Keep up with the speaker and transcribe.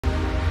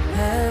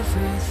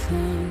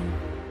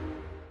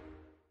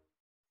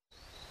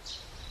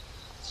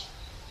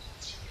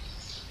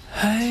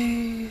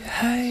Hey,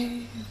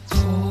 hey,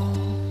 Paul.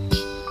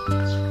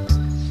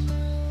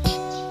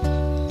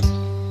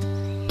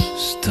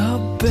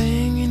 Stop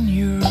banging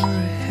your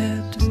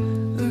head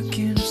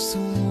against the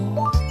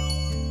wall.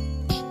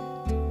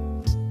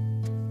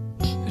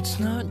 It's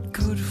not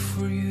good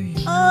for you.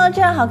 哦，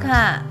这样好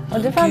看，我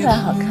这放出来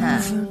好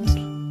看。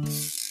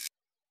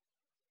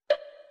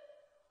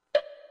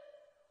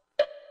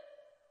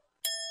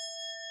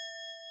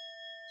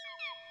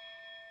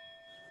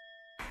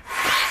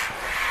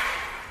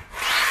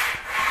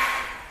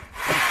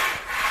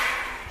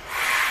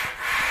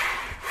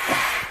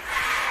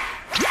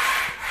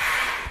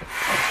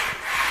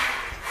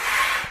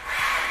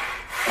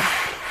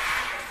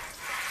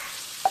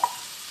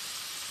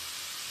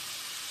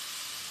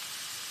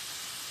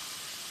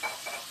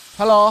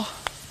Hello，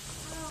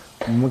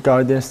 我们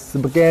搞一点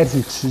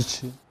spaghetti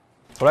吃。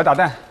我来打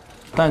蛋。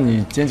蛋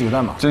你煎几个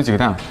蛋吧？煎几个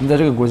蛋？你在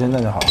这个锅煎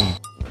蛋就好了。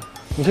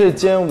你可以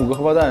煎5个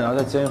荷包蛋，然后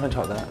再煎一份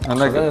炒蛋。炒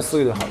蛋就4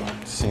个就好了。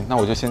行，那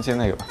我就先煎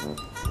那个吧。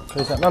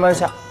可以下，慢慢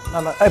下，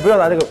慢慢。哎，不要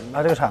拿这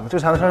个铲子，这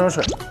个铲子上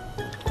水，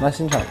拿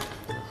新铲子。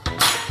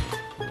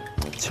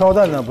敲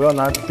蛋呢，不要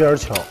拿边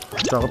敲，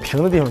找个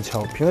平的地方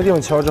敲。平的地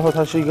方敲之后，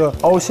它是一个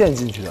凹陷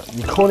进去的。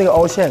你抠那个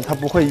凹陷，它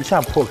不会一下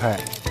破开，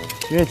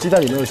因为鸡蛋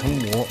里面有一层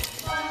膜。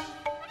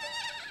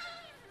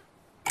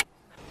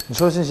你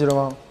收到信息了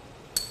吗？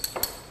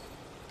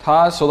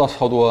他收到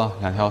超多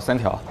，2条、3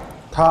条。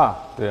他？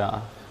对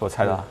啊，我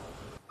猜的。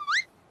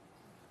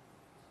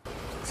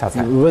下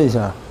菜。你问一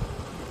下。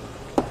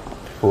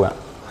不问。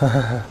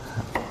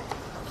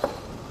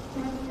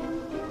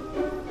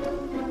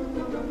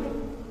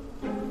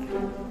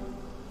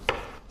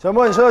小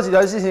莫，你收到几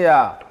条信息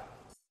啊？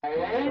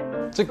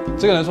这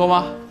个能说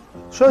吗？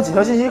收到几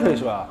条信息可以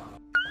是吧？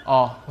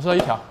哦，我收到1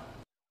条。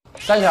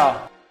3条。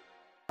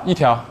1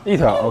条。1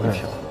条 ，OK。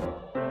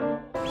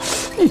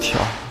1条。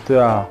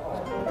对啊。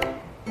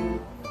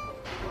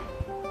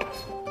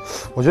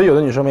我觉得有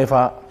的女生没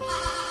发。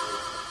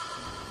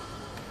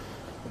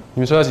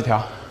你们收到几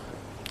条？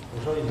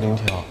我收0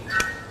条。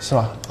是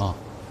吗？啊，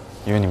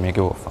因为你没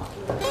给我发。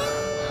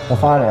我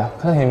发了呀，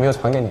看你没有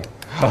传给你，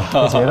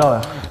我截到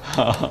了。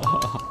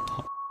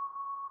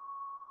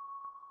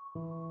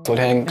昨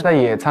天在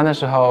野餐的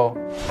时候，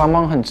邦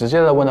邦很直接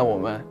的问了我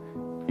们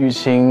雨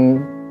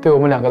晴对我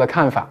们2个的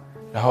看法，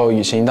然后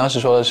雨晴当时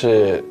说的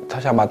是她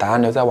想把答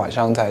案留在晚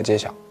上再揭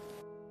晓。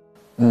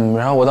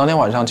然后我当天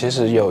晚上其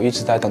实有一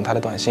直在等她的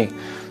短信，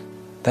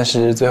但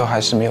是最后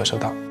还是没有收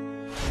到，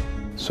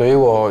所以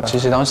我其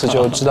实当时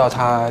就知道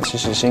她其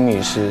实心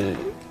里是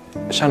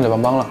向着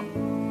邦邦了。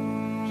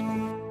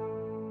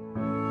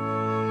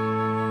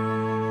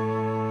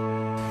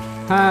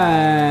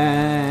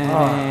嗨，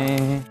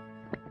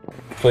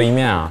做意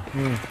面啊？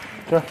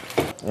吃。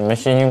你们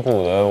辛辛苦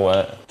苦的，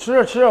我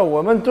吃，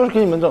我们都是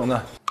给你们整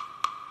的。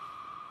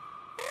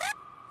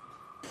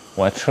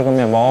我吃个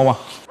面包吧。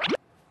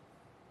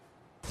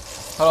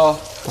Hello，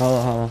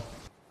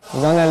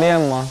 你刚在练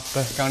吗？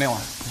对，刚练完。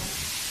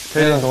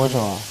练了多久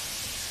啊？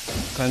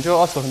可能就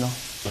20多分钟。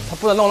他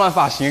不能弄乱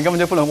发型，根本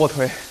就不能卧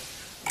推。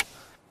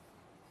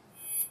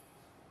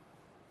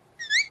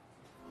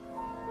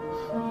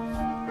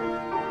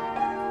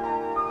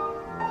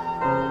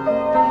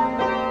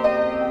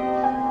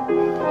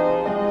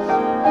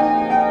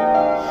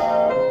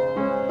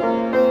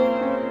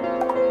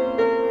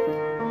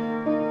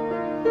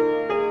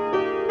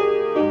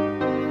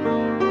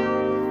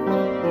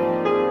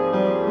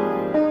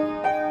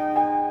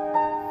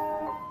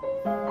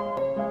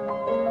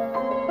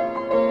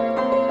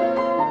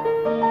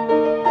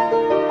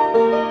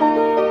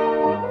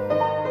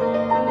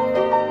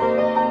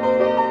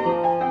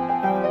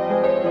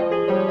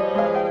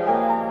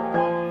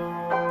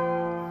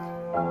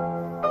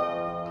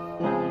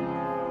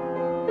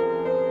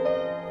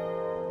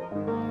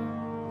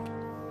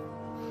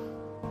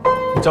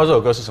你知道这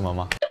首歌是什么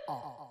吗？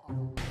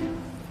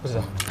不知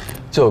道。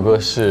这首歌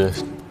是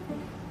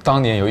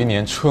当年有一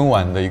年春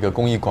晚的一个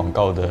公益广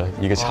告的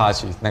一个插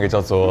曲，那个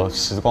叫做《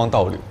时光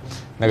倒流》。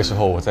那个时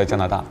候我在加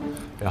拿大，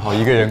然后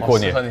一个人过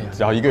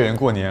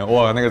年，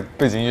哇，那个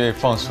背景音乐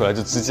放出来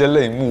就直接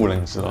泪目了，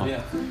你知道吗？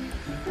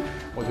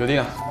我决定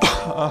了，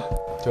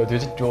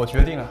我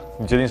决定了。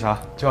你决定啥？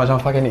今晚上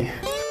发给你。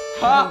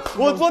啊！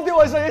我昨天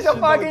晚上也想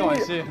发给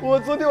你，我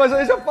昨天晚上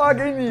也想发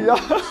给你呀。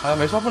好像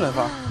没说不能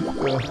发。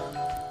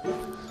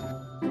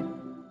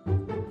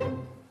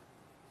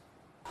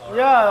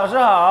呀，老师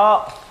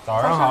好。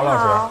早上好，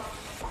老师。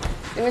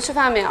你们吃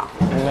饭没有？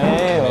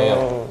没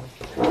有。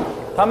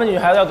他们女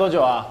孩子要多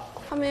久啊？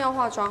他们要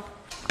化妆。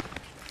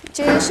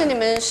今天是你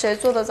们谁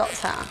做的早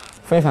餐啊？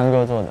非凡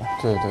哥做的。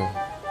对对。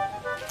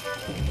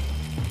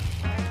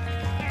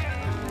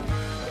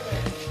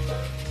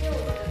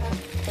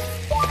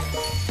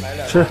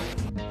吃。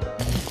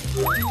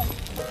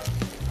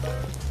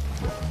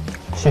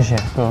谢谢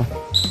哥。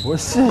我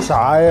谢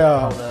啥呀？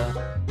好的。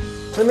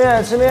吃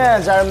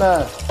面，家人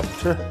们，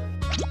吃。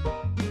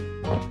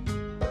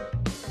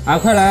哎，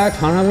快来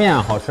尝尝面，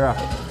好吃。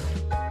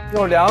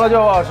用凉了就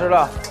不好吃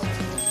了。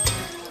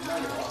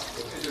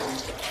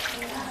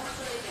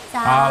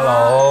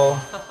Hello。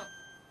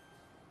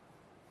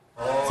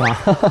咋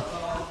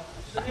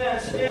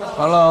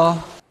？Hello。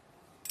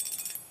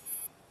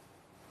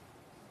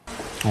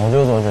我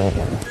就坐这一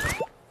边。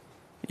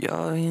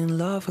You're in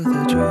love with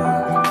a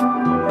drug.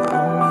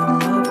 I'm in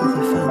love with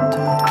a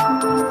phantom.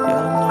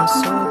 You're not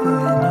sober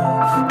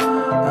enough.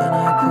 When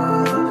I pull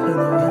up in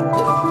the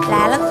window.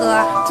 来了哥，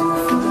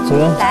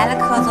来了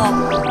柯总。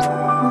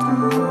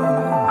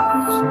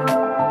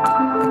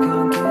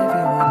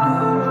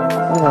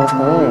我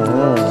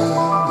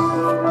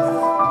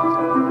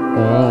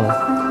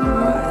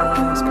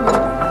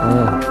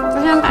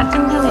想把镜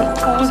片给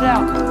抠掉，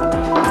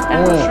但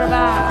是失败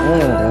了。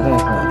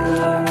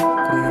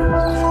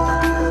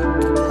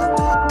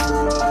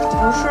不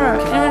是，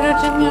因为这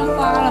镜片花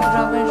了，不知道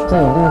为什么。这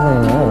部分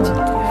没有。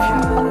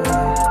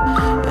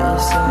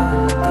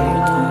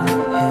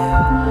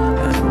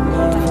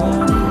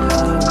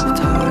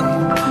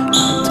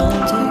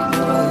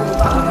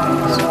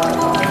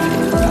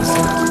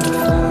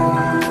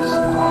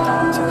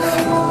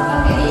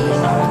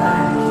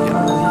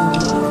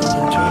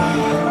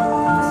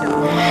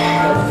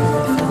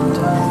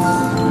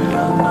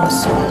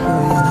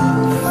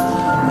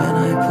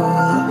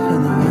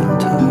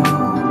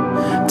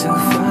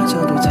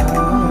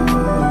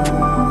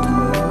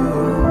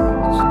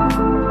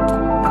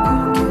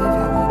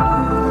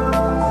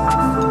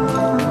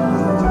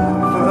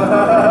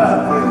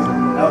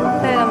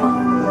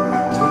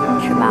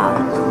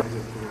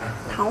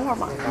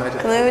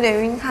 可能有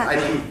点晕碳。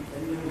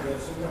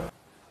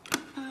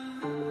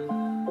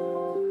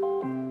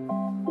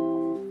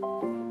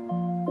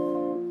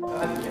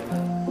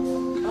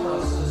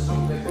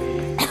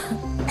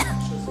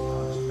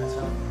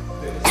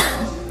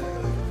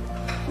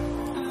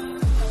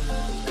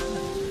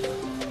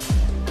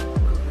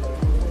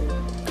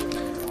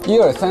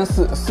1、2、3、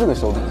4个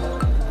手柄。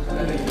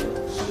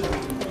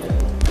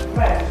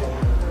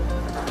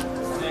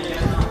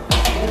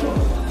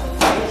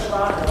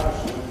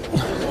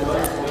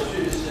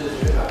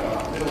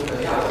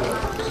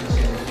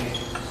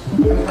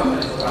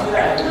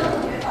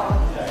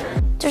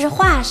 就是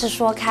话是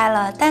说开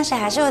了，但是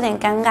还是有点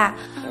尴尬，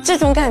这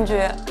种感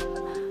觉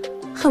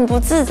很不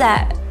自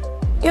在，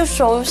又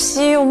熟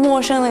悉又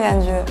陌生的感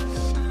觉。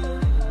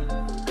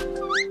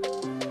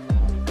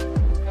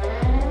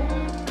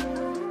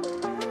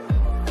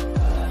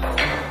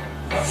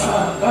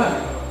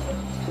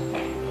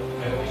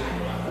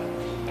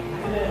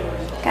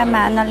干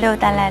嘛呢？溜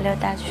达来溜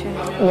达去。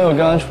没有，刚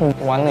刚出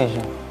去玩了一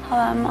下。好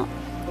玩吗？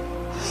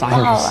啥也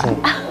不是。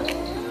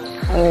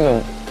他那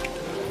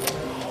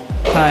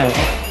个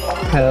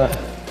太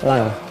烂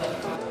了。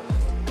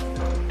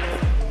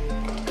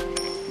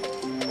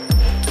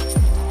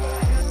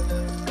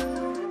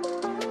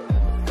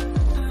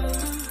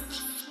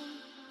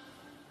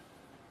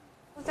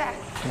在。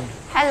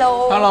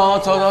Hello。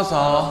走。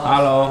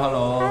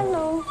Hello。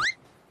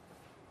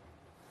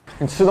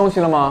你吃东西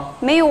了吗？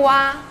没有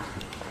啊。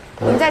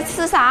你在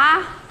吃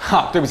啥？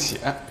哈，对不起，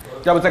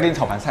要不再给你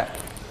炒盘菜？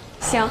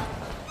行。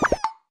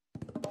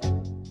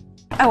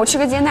哎，我吃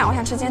个煎蛋，我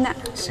想吃煎蛋。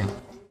行。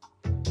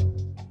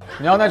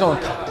你要那种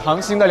溏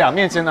心的2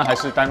面煎呢，还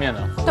是单面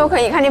的？都可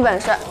以，看你本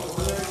事。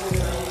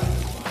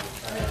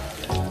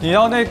你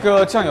要那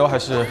个酱油还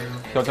是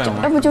要酱油吗？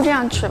要不就这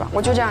样吃吧，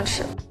我就这样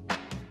吃。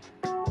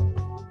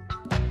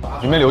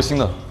里面流心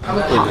的。好。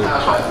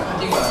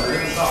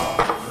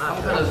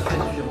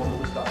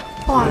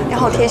哇，你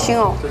好贴心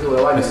哦。这是我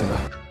的外面的。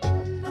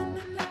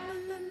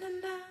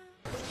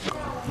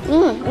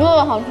肉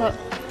好吃。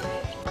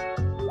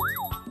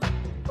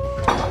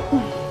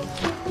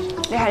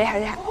厉害。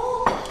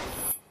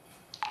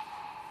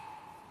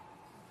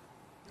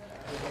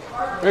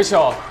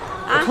Rachel，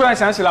我突然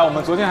想起来，我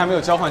们昨天还没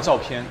有交换照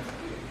片。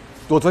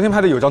我昨天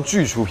拍的有张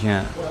剧出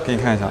片，给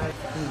你看一下。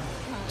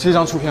这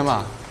张出片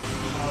吧，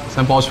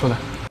咱包出的。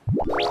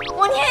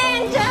我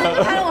天，真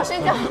拍了我睡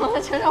觉，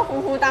车上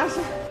呼呼大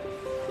睡。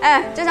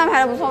哎，这张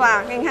拍的不错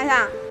吧？给你看一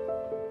下。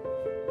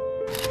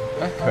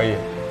哎，可以。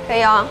可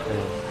以啊。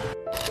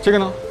这个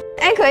呢？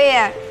哎，可以。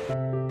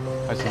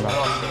还行吧。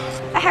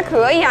哎，还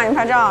可以啊，你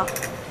拍照。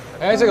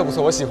哎，这个不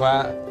错，我喜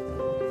欢。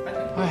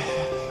哎。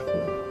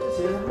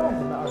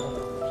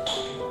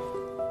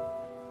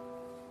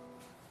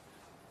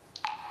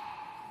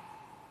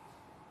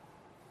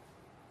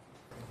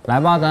来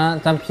吧，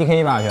咱 PK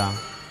一把去啊！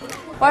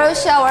玩游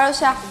戏啊！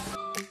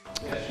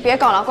别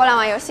搞了，过来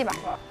玩游戏吧。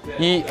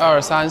1、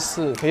2、3、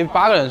4，可以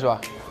8个人是吧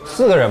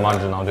？4个人吗？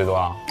只能最多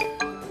啊？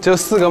就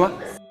4个吗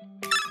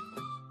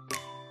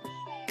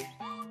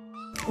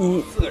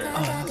？4个人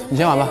啊！你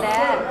先玩吧。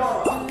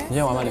你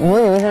先玩吧，你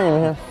们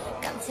先。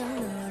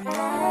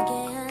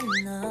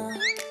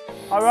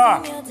二哥，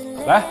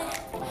来，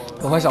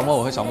我和小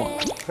莫。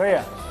可以。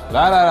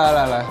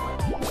来，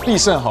必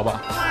胜好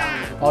吧？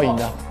包赢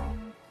的。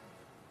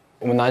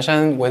我们男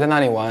生围在那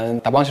里玩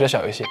打棒球的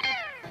小游戏。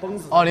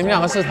哦，你们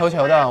2个是投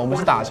球的，我们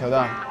是打球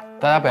的。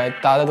大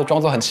家都装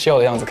作很chill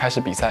的样子开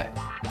始比赛，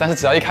但是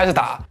只要一开始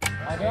打，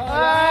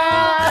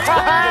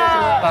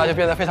来就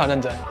变得非常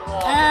认真。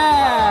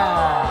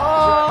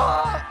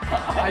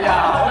哎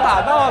呀，我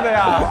打到的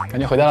呀！感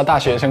觉回到了大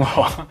学生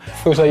活，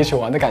宿舍一起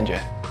玩的感觉，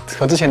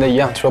和之前的一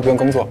样，除了不用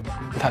工作，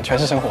你看全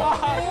是生活。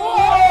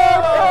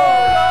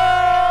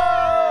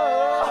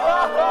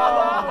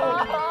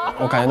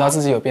我感觉到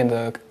自己有变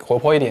得活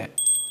泼一点。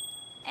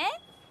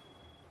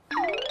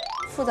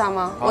复杂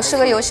吗？我是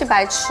个游戏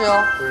白痴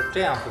哦。不是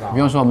这样复杂。不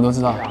用说，我们都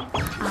知道。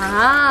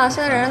啊，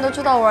现在人人都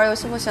知道我玩游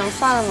戏不行，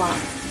算了嘛，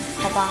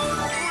好吧。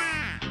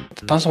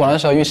当时玩的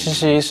时候，因为西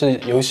西是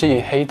游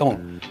戏黑洞，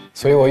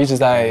所以我一直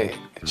在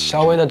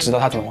稍微的指导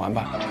他怎么玩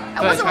吧。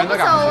哎，我怎么不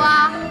走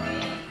啊？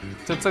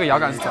这个摇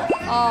杆是走。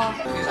哦，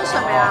这是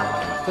什么呀？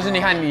就是你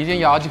看，你已经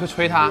摇几颗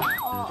吹它，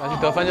然后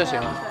去得分就行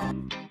了。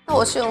那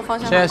我是用方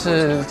向盘。现在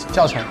是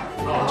教程，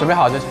准备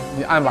好就行，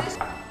你按吧。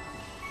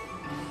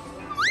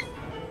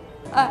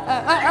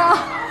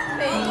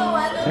每一个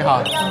玩的挺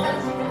好，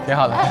挺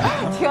好的，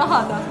挺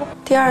好的。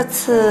第2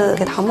次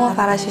给唐默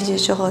发了信息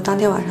之后，当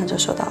天晚上就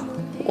收到了。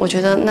我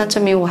觉得那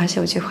证明我还是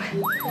有机会。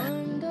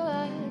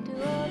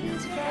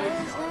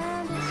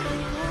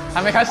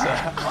还没开始。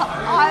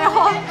哎呦，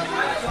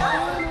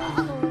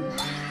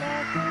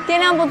电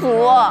量不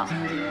足。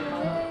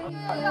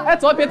哎，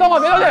走，别动我，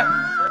别动你。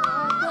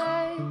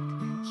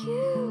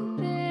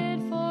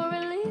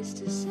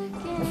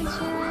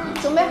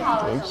准备好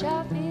了。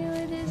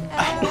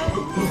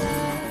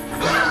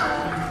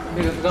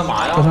那个是干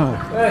嘛呀？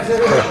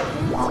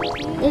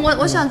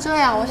我想这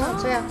样，我想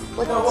这样，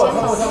我肩膀。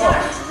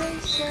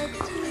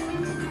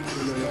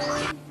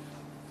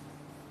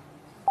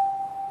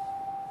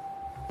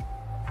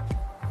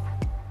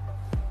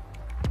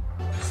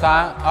3、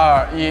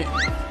2、1。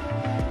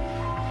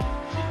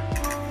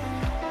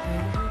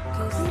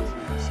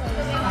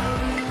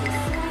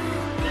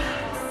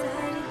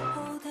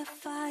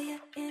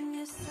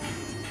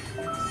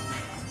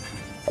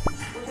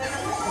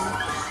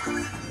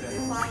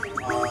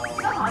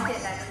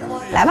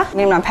来吧，给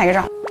你们俩拍个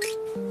照。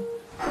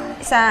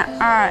3、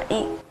2、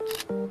1，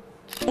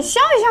你笑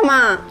一下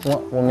嘛。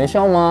我没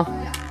笑吗？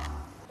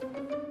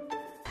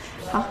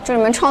好，祝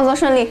你们创作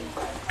顺利。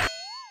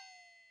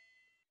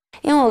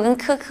因为我跟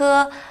珂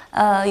珂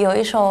有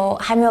一首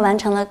还没有完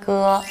成的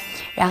歌，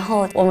然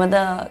后我们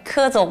的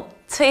柯总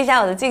催一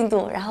下我的进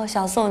度，然后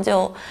小宋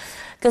就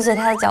跟随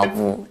他的脚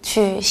步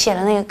去写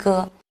了那个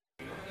歌。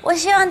我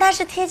希望它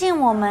是贴近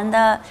我们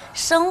的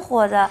生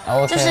活的，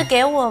就是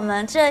给我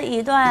们这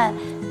一段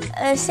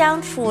相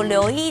处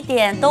留一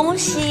点东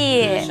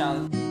西。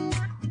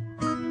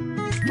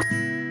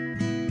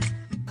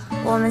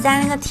我们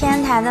家那个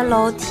天台的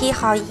楼梯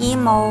好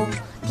emo，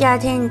第2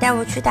天你带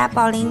我去打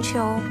保龄球。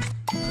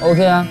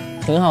OK 啊，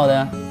挺好的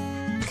呀。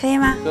可以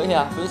吗？可以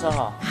啊，非常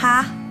好。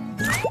好。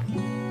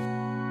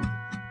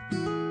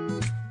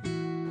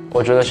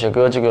我觉得写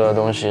歌这个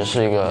东西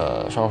是一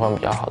个双方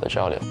比较好的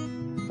交流。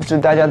就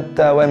大家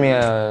在外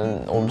面，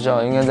我不知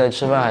道应该在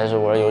吃饭还是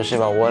玩游戏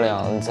吧，我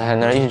俩在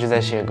那儿一直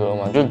在写歌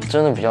嘛，就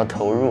真的比较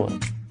投入。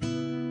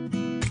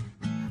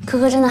珂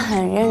珂真的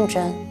很认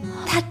真，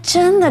他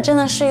真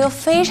的是一个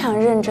非常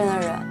认真的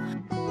人，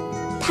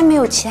他没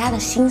有其他的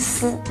心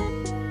思，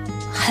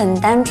很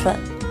单纯。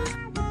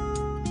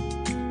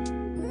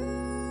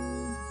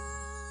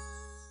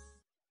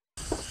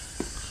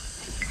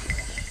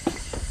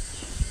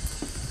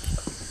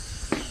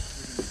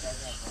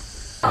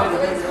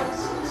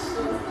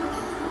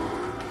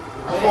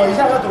躲一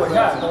下要躲一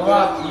下，懂了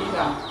吧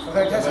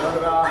？OK， 开始了，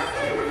准备啊！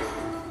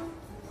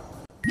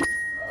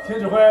天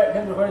指挥，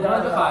然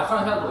后就喊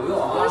上下左右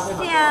啊！不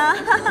行，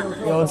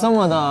有这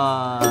么的？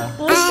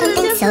不是，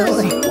就是我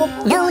不。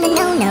No no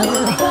no no,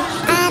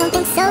 I don't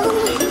think so.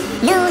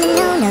 No no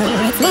no no,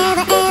 it's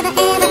never ever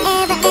ever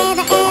ever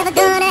ever ever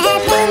gonna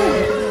happen.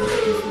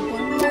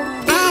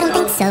 I don't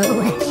think so.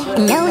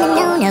 No no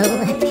no no,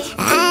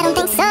 I don't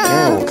think so. 因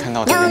为我看到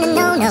他那个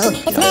表情，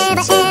我觉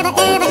得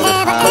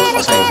他好像已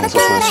经做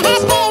出了选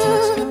择。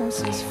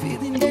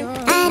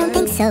I don't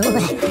think so.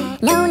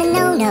 No no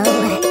no no.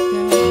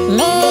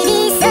 Maybe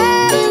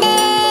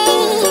someday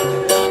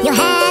you'll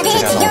have it. 再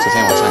加上昨天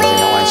晚上已经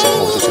聊完之后，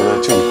我就觉得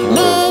就以朋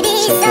友的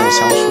身份相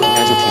处应该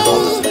就挺好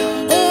的。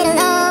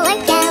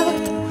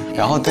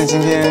然后但今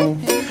天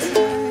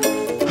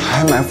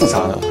还蛮复杂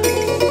的。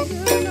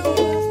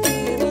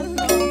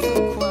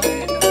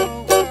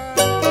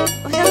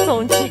我想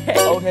总结。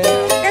OK。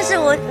但是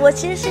我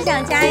其实是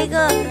想加一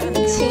个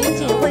情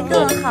景会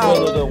更好，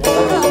更有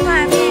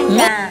画面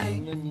感。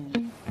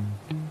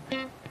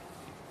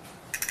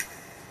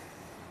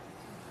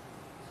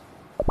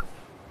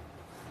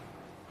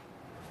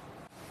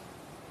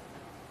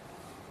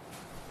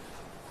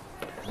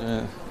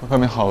外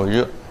面好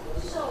热。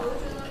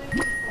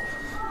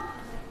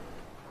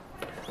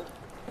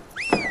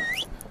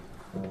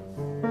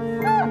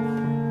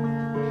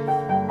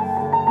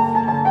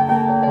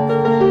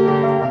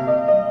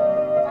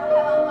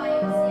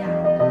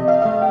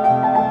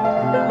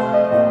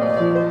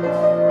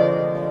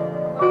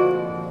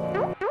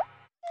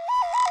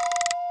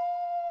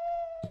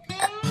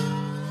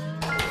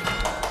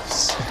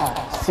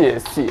谢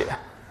谢。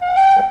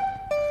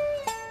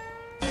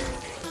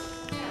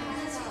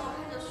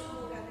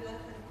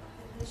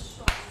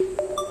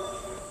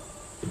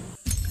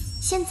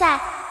现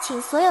在，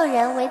请所有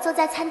人围坐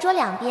在餐桌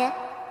两边，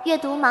阅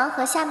读盲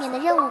盒下面的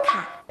任务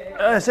卡。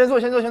先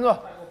坐。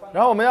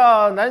然后我们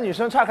要男女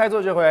生岔开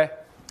坐这回。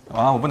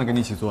啊，我不能跟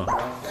你一起坐了。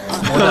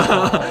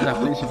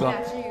一起坐。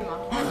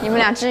你们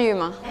俩至于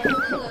吗？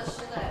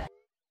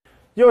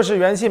又是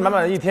元气满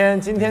满的一天，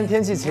今天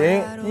天气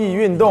晴，易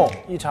运动，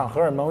一场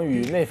荷尔蒙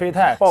与内啡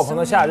肽爆棚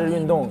的夏日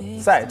运动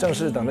赛正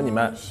式等着你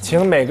们，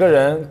请每个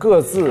人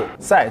各自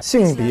在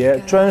性别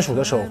专属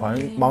的手环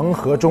盲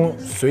盒中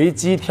随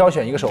机挑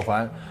选一个手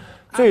环，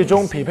最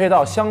终匹配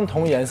到相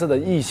同颜色的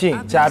异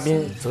性嘉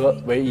宾则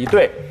为一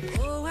对。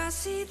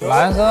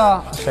蓝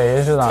色，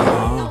谁是的？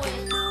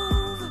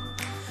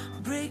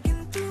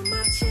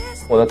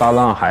我的搭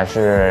档还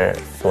是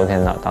昨天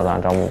的搭档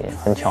张慕言，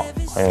很巧，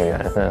很有缘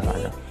分，反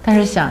正。但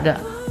是想着，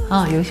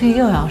啊，游戏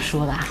又要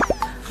输了。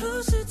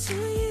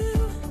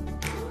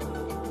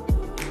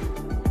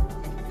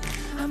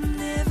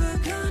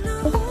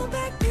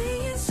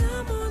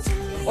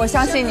我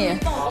相信你。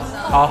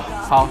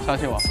好，相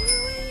信我。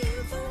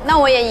那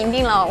我也赢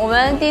定了，我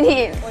们弟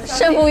弟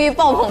胜负欲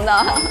爆棚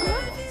的。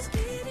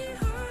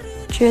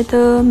觉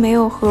得没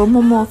有和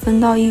默默分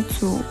到一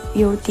组，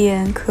有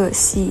点可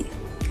惜。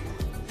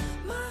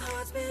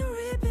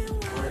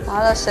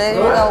完了，谁遇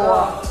到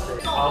我？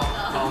好，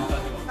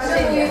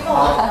幸运儿。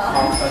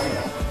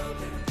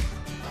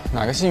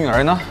哪个幸运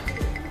儿呢？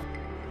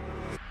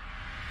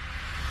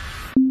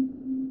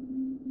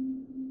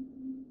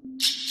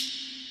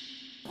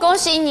恭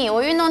喜你，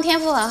我运动天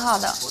赋很好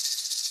的。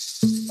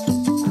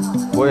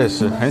我也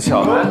是，很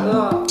巧的。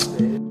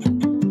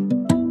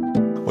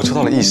我抽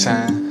到了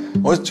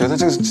1-3，我觉得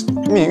这个是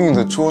命运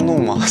的捉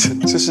弄嘛，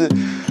就是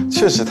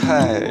确实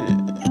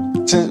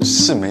真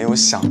是没有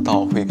想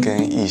到会跟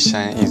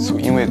1-3一组，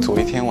因为昨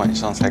一天晚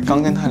上才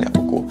刚跟他聊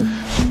过。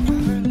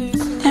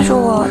但是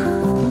我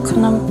可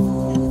能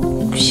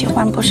喜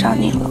欢不上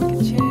你了。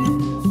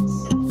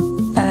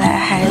本来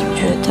还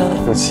觉得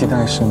有期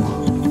待是吗？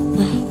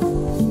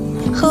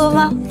喝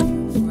吗？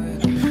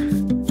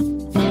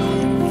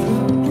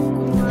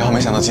然后没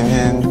想到今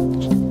天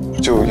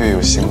就又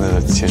有新的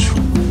接触。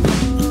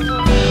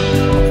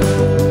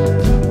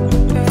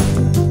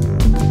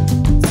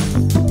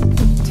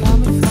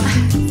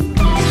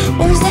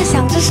我是在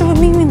想，这是不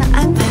是命运的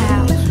安排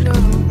啊？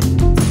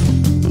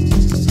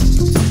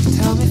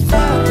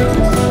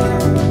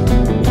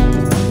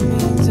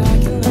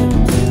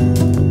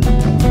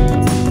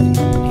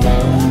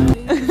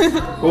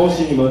恭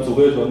喜你们组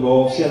队成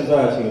功！现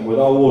在请回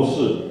到卧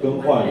室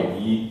更换泳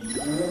衣。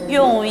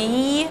泳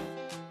衣。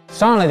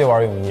上来就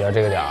玩泳衣啊，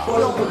这个点儿。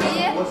泳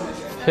衣。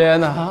天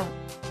哪！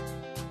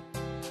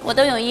我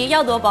的泳衣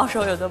要多保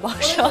守有多保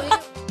守。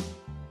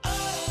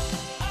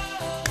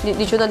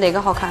你觉得哪个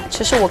好看？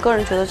其实我个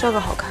人觉得这个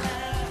好看。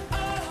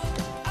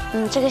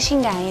这个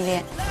性感一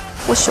点。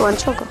我喜欢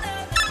这个。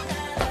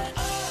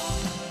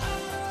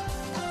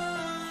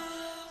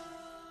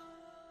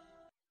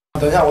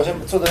等一下，我先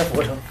做这个俯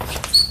卧撑。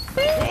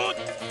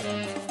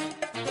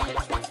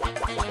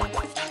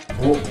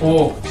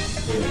哦，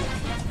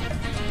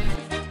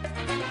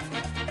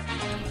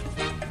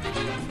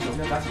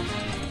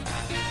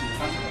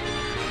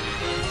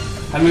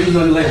还没运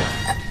动就累了。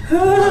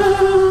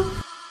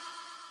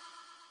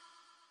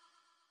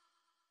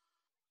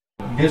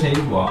你跟谁一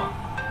组啊？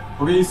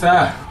我跟1-3。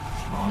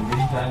哦，你跟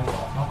1-3一组，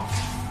那好。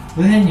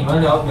昨天你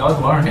们聊多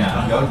长时间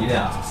啊？聊几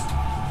点啊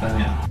？3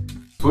点。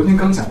昨天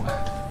刚讲完，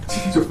今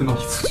天就分到一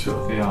组去了。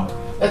对呀。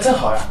哎，正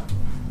好呀。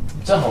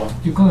正好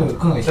就更有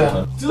气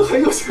氛，这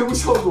很有节目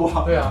效果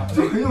啊！对啊，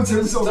这很有节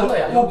目效果。真的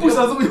呀！我不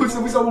想这么有节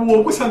目效果，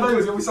我不想当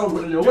有节目效果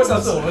的人，我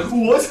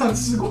想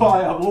吃瓜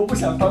呀，我不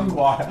想当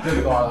瓜呀。就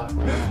是瓜了，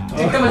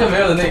你根本就没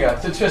有的那个，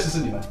这确实是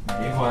你们。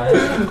没关系，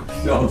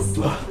笑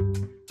死了。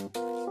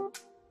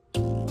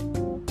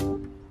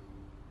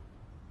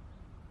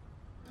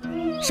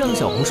上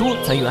小红书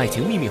参与爱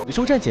情秘密回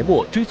收站节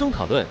目，追踪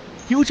讨论，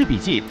优质笔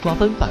记瓜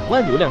分100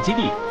万流量激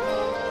励。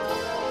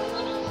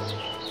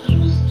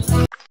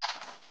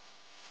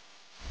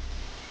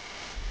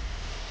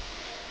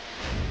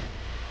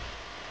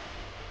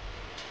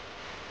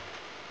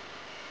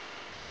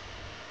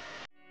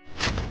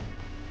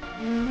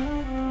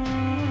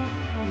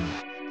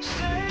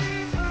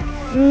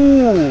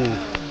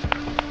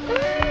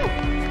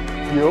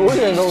有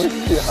点东西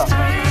啊。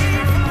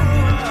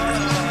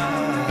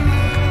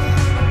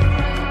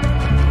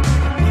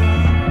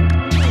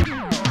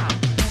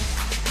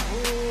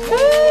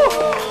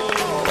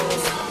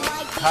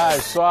太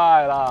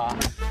帅了！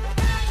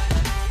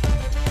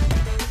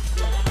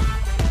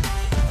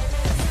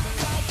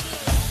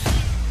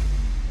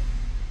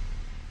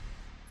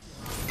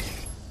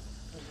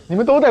你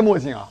们都戴墨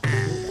镜啊？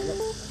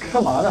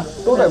干嘛呢？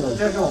都戴墨镜。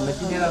这是我们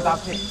今天的搭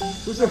配。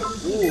就是，不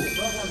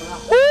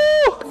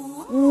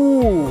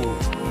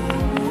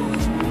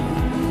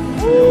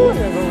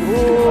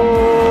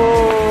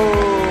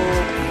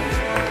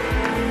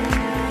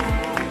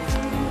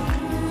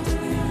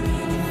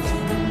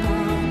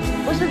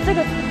是这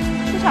个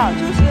出场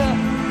就是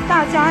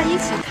大家一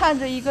起看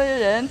着一个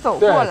人走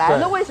过来，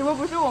那为什么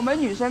不是我们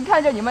女生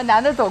看着你们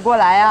男的走过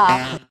来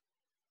啊？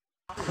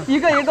一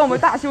个一个跟我们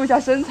大秀一下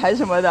身材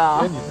什么的。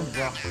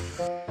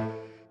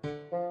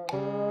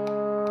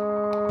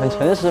很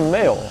诚实，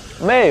没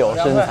有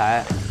身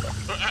材。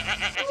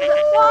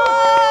哇，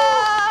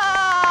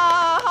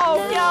好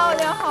漂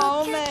亮，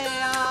好美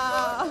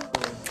啊！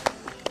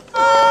啊，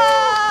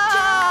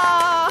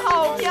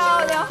好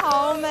漂亮，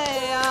好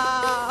美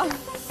啊！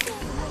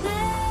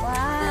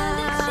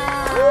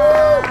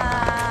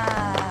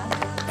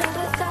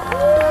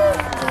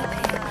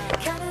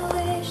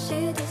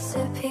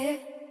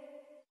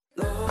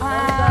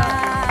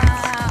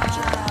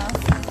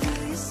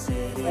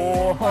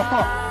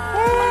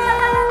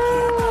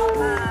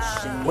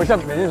我一下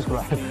没认出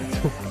来。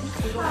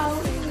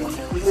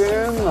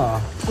天哪！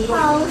这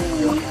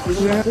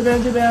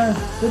边，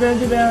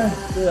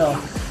对啊。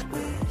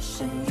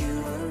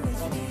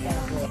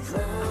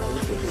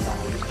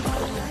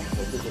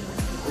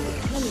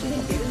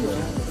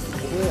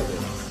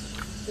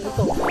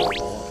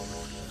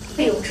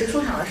在泳池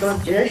出场的时候，你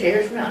觉得谁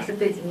是出场是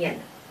最惊艳的？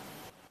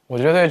我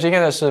觉得最惊艳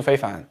的是非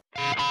凡，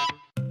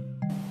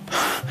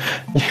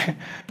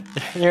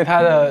因为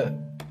他的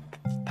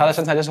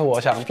身材就是我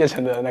想变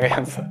成的那个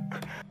样子。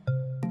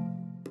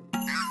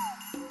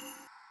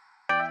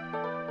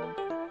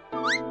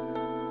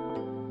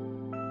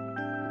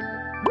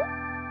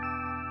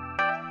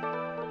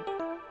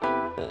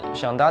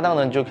想搭档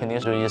的就肯定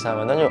是1-3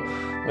嘛，但是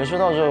没收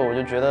到之后，我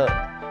就觉得，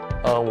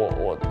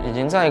我已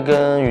经在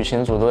跟雨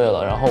晴组队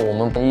了，然后我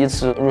们依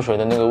次入水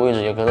的那个位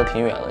置也隔得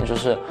挺远了，就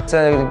是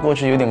在过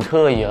去有点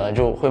刻意了，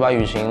就会把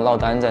雨晴落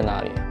单在那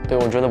里，对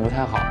我觉得不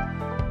太好，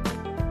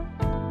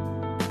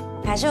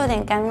还是有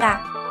点尴尬，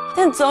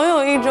但总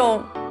有一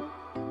种。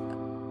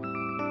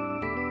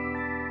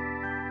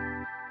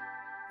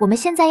我们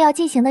现在要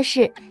进行的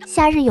是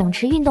夏日泳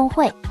池运动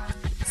会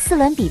，4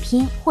轮比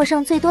拼，获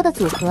胜最多的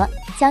组合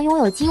将拥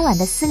有今晚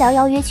的私聊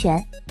邀约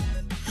权。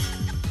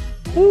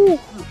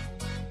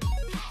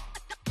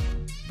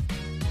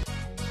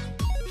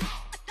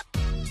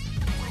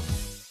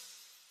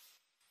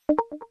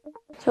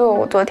就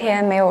我昨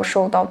天没有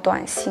收到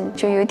短信，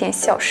就有点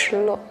小失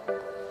落。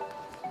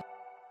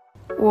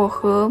我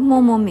和默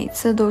默每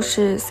次都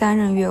是3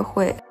人约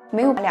会，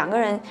没有2个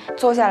人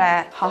坐下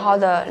来好好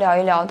的聊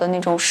一聊的那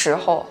种时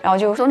候。然后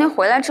就昨天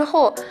回来之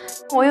后，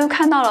我又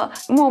看到了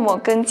默默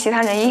跟其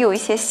他人也有一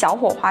些小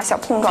火花、小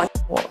碰撞，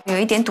我有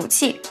一点赌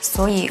气，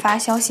所以发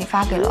消息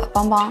发给了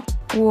邦邦。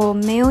我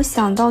没有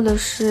想到的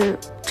是，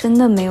真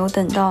的没有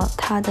等到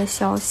他的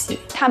消息，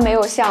他没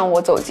有向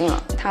我走近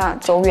了，他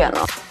走远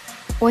了。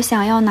我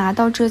想要拿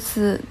到这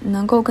次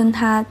能够跟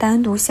他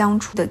单独相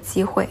处的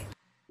机会。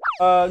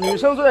女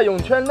生坐在泳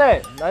圈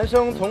内，男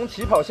生从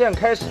起跑线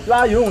开始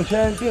拉游泳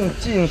圈并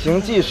进行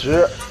计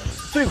时，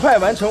最快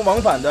完成往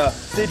返的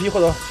CP 获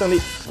得胜利。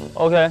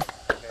OK，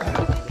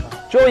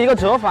 就一个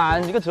折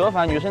返，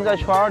女生在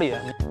圈里。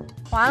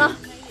完了，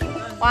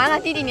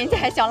弟弟年纪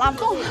还小，拉不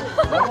动。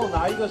然后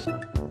拿一个。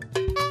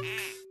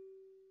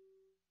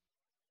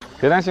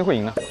别担心，会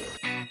赢的。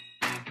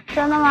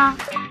真的吗？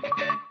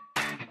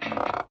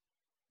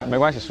没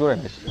关系，输了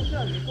也没事。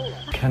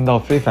看到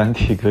非凡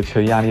体格，其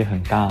实压力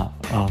很大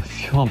啊，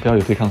希望不要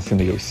有对抗性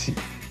的游戏。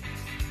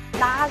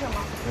拉着吗？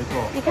没错。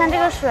你看这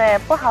个水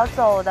不好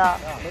走的。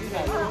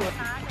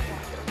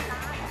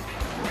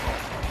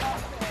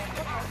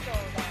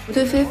我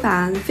对非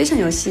凡非常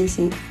有信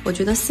心，我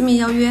觉得私密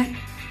邀约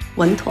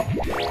稳妥。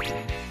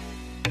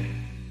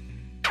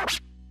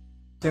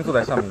先坐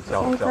在上面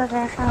教。先坐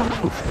在上面。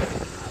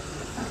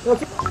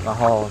然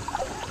后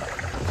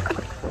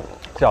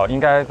脚应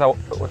该在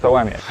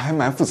外面。还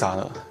蛮复杂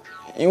的，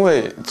因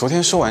为昨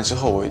天说完之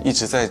后，我一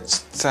直在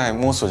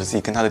摸索着自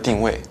己跟他的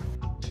定位。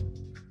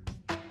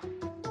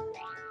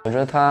我觉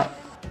得他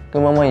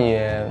跟默默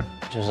也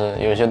就是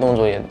有些动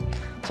作也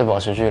在保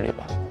持距离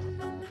吧。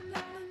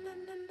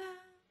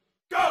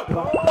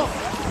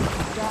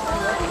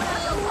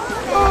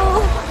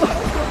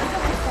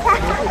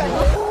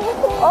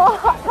哦，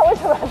他为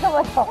什么这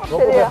么丑？萝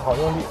卜会好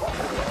用力。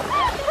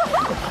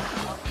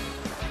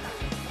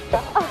我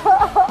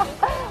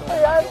觉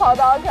得跑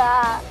得好可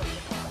爱，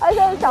而且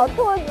像小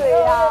兔子一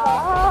样。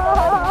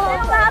没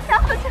有吗？飘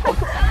过去。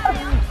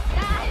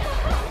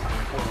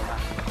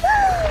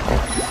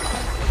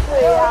对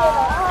呀。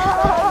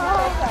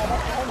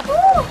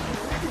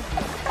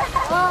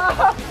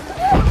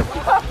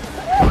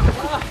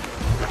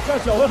这样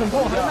脚会很痛，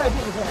还迈步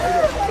不痛。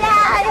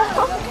加油！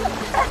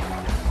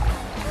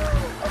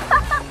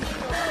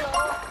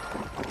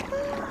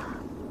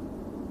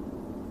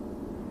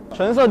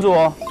纯色组。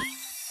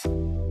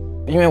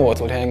因为我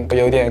昨天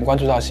有点关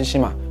注到茜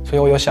茜嘛，所以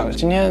我有想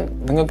今天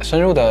能够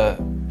深入的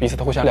彼此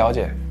的互相了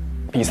解，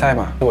比赛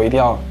嘛，我一定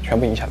要全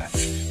部赢下来。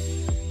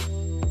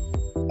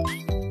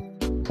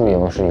输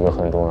赢是一个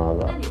很重要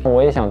的，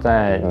我也想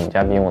在女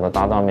嘉宾我的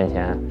搭档面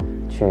前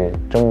去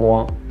争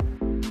光。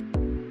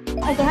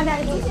哎，等下，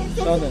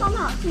先帮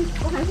忙，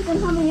我还是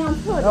跟他们一样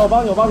侧着。来，我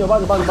帮你。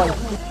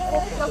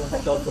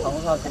脚扛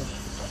上去，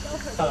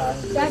下来。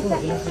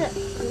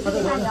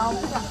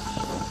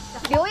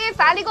刘一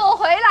凡，你给我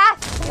回来！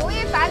刘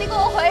一凡，你给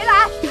我回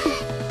来！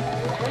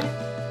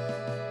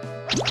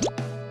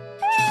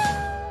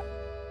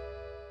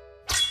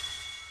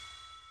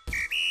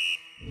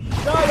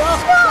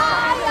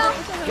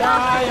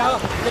加油！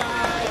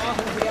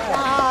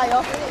加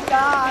油！加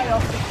油！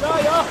加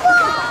油！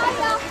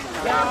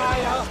加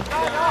油！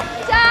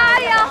加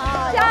油！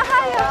加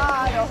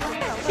油！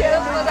全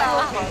部的。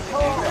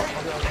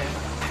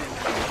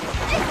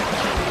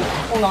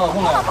碰到了，碰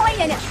到了，碰了一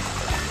点点。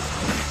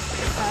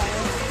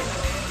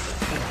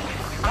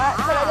来，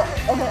再来这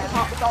 ，OK， 好，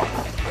走。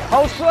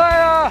好帅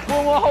啊，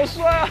默默好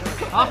帅啊！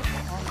好，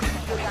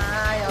加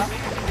油！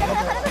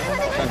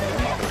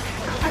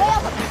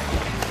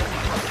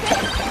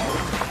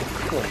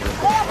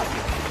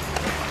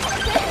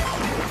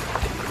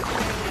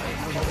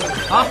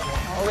好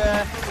 ，OK。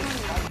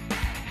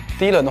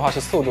第一轮的话是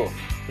速度，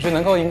我觉得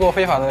能够赢过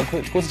非法的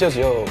估计就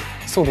只有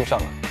速度上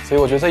了，所以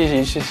我觉得这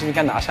一局是应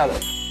该拿下的。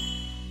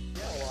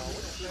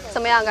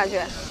怎么样？感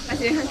觉？还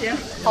行还行，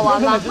好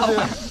玩吗？好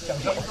玩。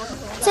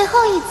最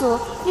后一组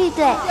绿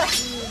队。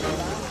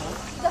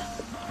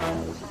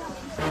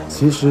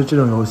其实这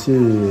种游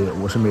戏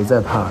我是没在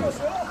怕的，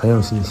很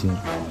有信心，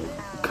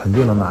肯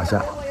定能拿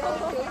下。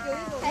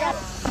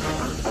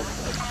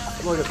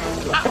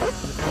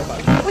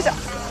不想。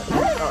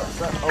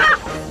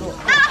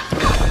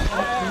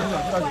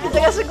你这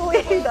个是故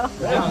意的，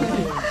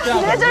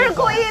你这是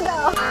故意的。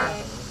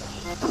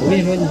我跟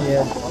你说，你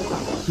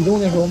启动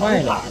的时候慢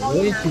一点，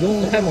由于启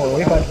动太猛容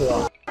易翻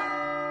车。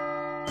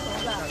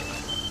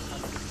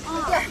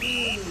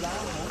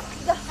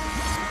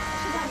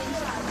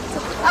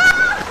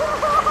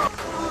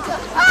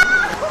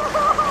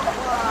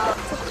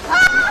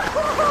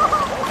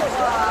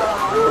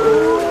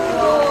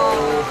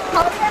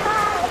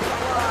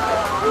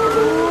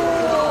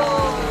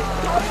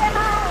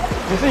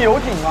你是游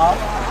艇吗？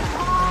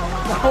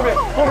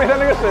后面的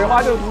那个水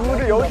花就如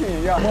这游艇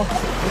一样。你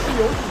是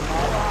游艇吗？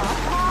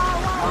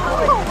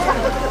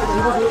你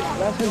不是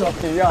来这种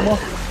一样吗？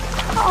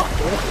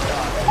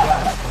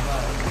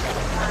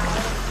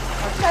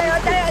加油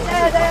加油加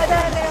油加油加油加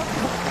油！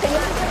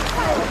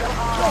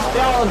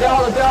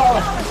掉了！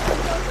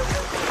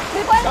没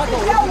关系，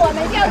只要我没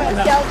掉就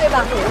行，对吧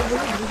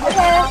 ？OK。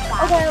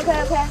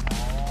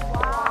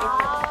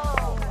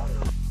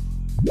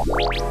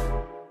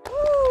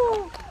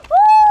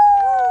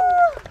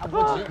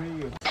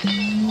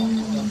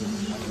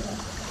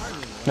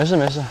没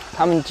事，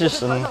他们计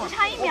时了。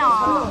差1秒。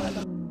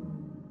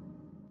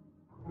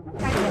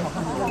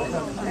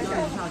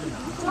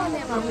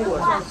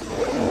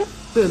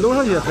对，搂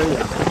上去也可以。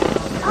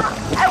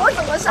哎，我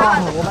怎么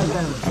上？我把你带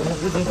上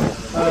去，行。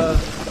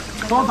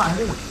帮我反上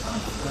这个。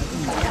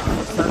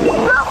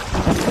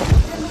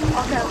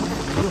OK。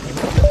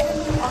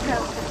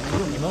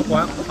你能还？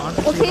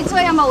我可以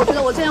这样吗？我觉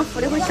得我这样浮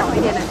力会小一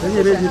点的。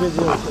别急，我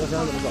想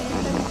怎么走。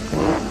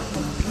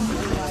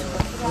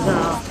你看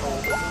啊。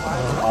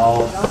好。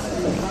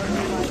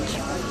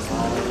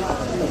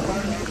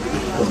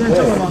现在正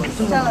了吗？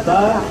正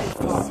了。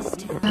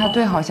他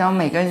对好像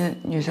每个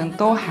女生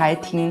都还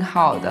挺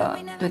好的，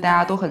对大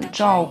家都很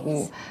照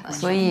顾，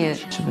所以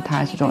是不是他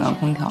还是中央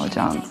空调这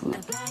样子？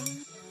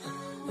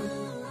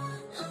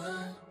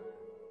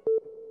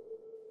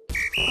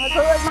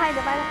慢一点。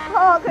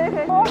哦，可以。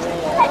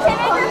在前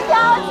面就飘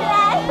起来，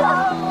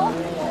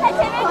在前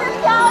面就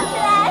飘起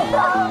来，飘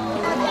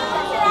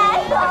起来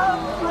了。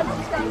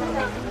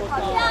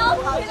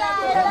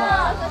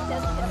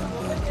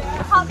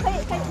好，可以。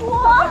哇！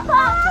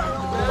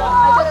走，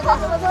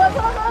快！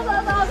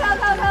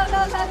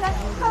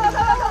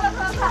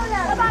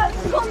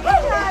空气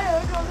啊，有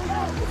一种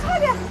快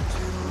点。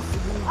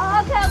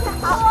OK，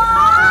 好。哇，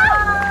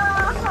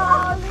好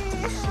厉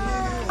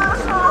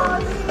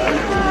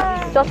害！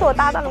主要是我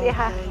搭档厉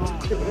害。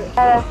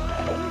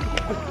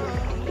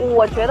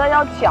我觉得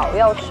脚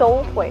要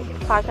收回，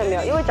发现没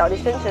有？因为脚的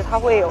伸直，它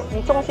会有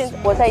你重心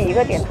我在一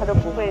个点，它都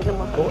不会这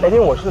么。那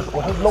天我是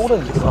搂着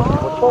你这个考试，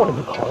我抱着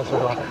你考的是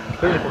吧？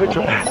所以你不会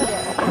转。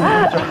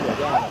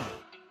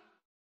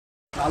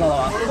拿到了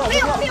吗？没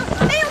有。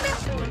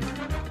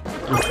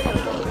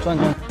转。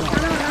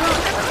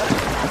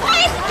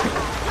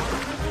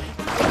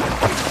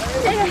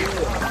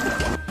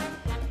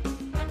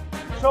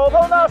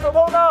手碰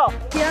到。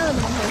第二个怎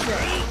么回事？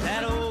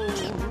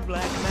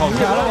好甜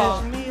了吗？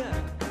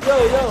又。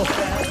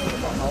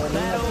好，我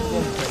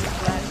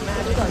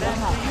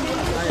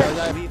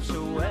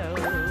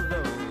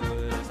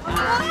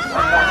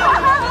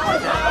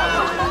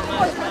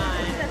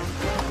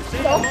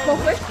们往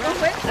回。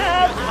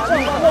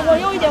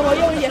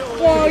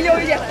我右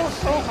一点。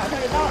马上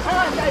就到了，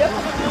加油！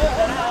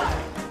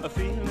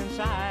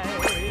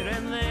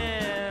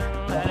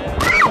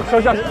收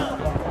下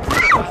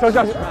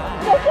去。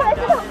没事，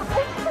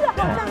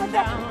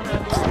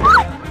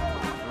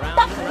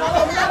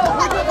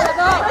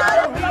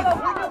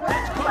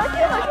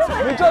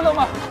没转到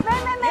吗？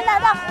没打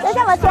到，等下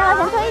往前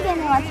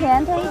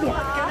推一点，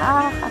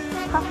啊，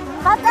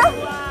好的，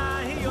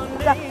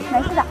没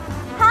事的，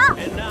好。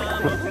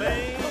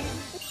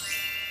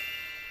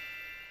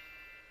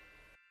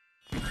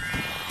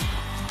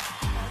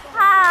好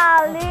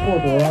厉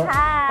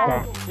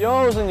害！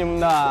又是你们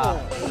的，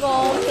不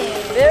公平，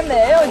别人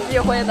没有机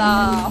会的。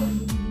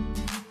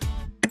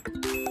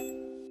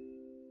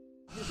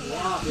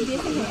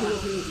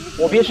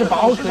我别吃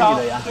饱可以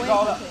的呀。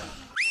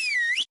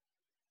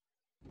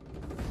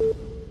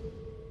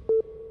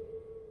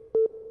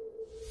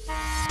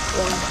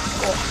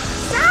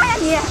啥呀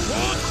你？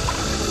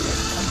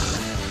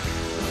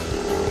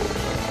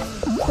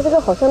他这个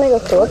好像那个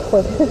河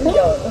豚。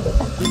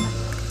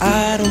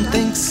I don't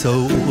think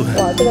so.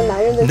 哇，这个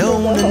男人的 No,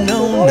 no,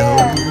 no, no.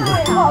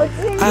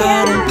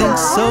 I don't think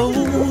so.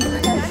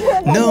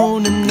 No,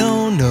 no,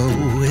 no, no.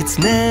 It's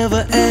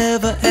never,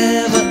 ever,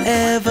 ever,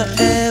 ever,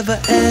 ever,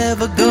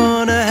 ever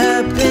gonna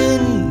happen.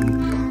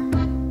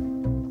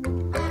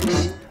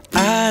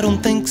 I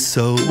don't think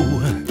so.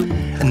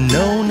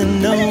 No, no,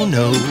 no,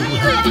 no.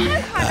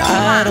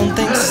 I don't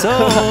think so.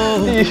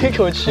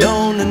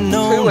 No, no,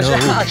 no, no.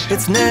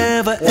 It's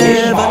never,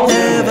 ever,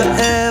 ever,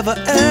 ever,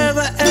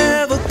 ever,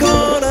 ever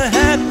gonna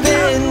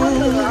happen.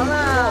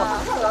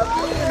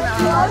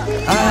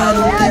 I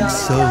don't think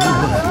so.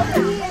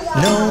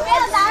 No.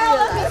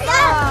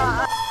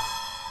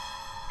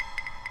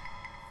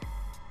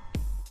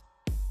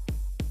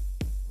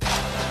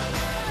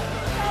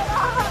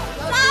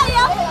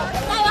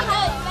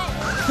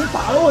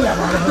 打了我2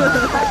巴。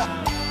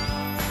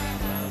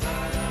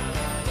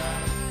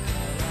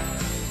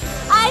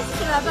爱死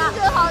了吧？这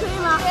好听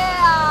吗？对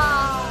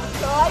呀，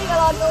可以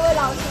了，各位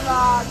老师们，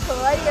可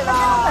以了。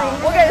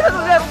我感觉他都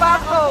在发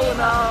抖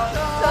呢。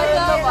可以了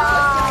吧？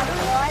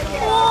可以。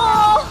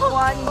哇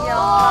牛！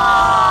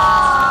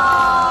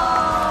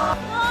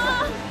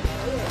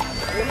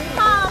好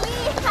厉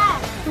害！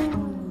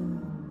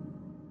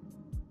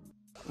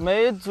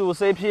每组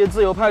CP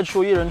自由派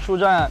出1人出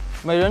战，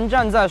每人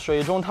站在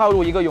水中套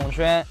入一个泳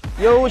圈，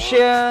优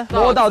先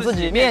摸到自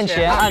己面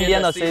前岸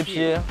边的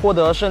CP 获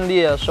得胜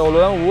利。首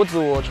轮5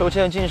组抽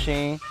签进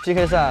行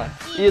PK 赛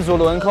，1组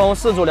轮空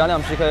，4组2-2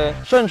 PK，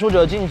 胜出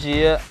者晋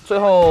级。最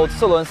后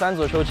次轮3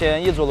组抽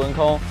签，1组轮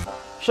空，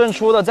胜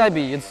出的再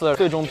比1次，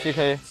最终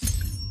PK。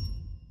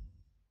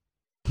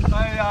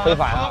推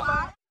反了，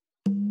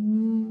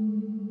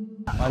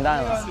完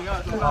蛋了，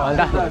完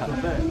蛋了！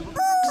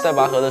赛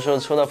拔河的时候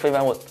抽到非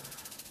凡，我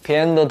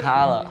天都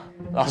塌了，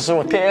老师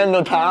我天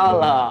都塌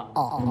了。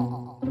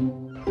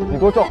你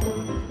多重？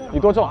你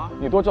多重？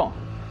你多重？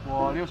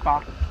我68。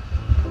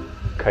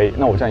可以，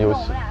那我占优势，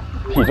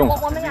体重，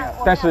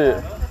但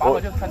是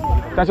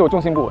我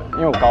重心不稳，因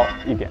为我高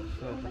1点。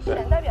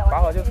对，拔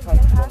河就是看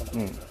体重的。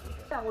嗯，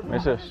没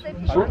事，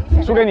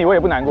输给你我也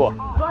不难过。不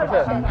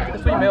是，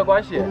输赢没有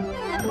关系，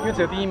因为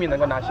只有第1名能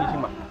够拿星星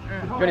嘛。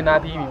就你拿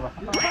第1名嘛。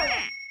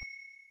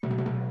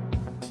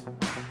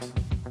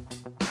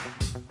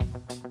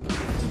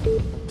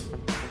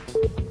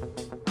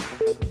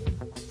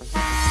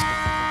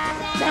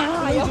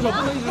一只手不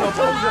能一只手，不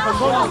能一只手，很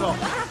高的手。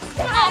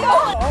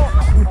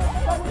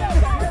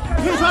可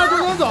以穿中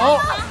间走，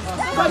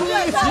站中间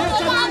一个旗，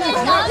站中间一个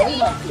旗，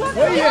可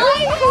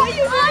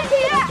以。